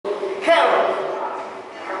Karol,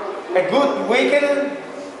 a good weekend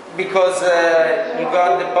because you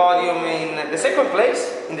got the podium in the second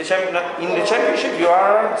place in the championship. You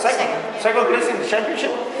are second place in the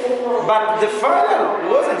championship, but the final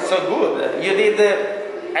wasn't so good. You did,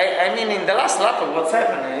 I mean, in the last lap, what's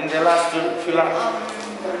happened in the last few laps?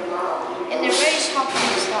 In the race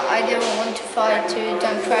happens, I didn't want to fight to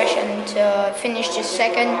don't crash and finish the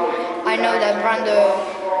second. I know that Brando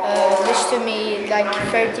lose to me like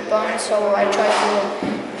 30 points, so I try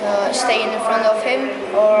to stay in the front of him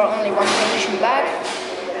or only one position back.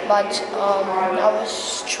 But I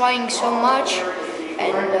was trying so much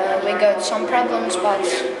and we got some problems, but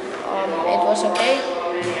it was okay.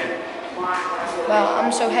 Well,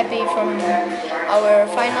 I'm so happy from our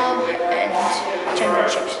final and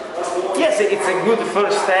championships. Yes, it's a good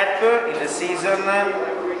first step in the season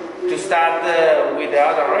to start with the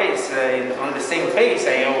other race on the same pace,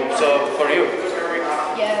 I hope, so for you.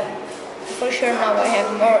 Yeah, for sure now I have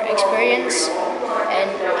more experience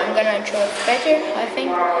and I'm gonna try better, I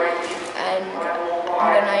think, and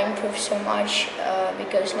I'm gonna improve so much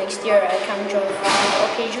because next year I can join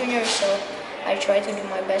OK Junior, so I try to do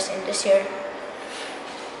my best in this year.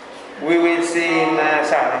 We will see in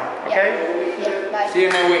summer, okay? Yeah, bye. See you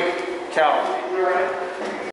in a week. Ciao.